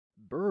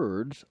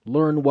Birds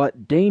Learn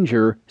What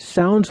Danger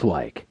Sounds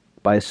Like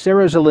by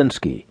Sarah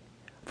Zielinski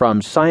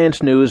from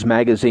Science News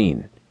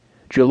Magazine,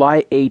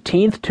 July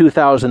 18,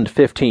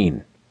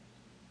 2015.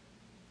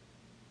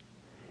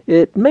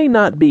 It may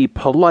not be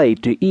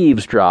polite to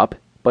eavesdrop,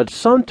 but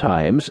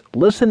sometimes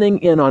listening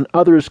in on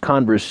others'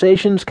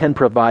 conversations can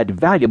provide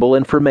valuable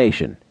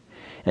information.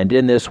 And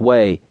in this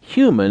way,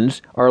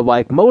 humans are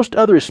like most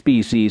other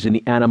species in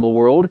the animal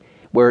world,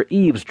 where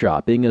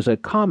eavesdropping is a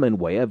common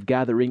way of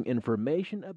gathering information about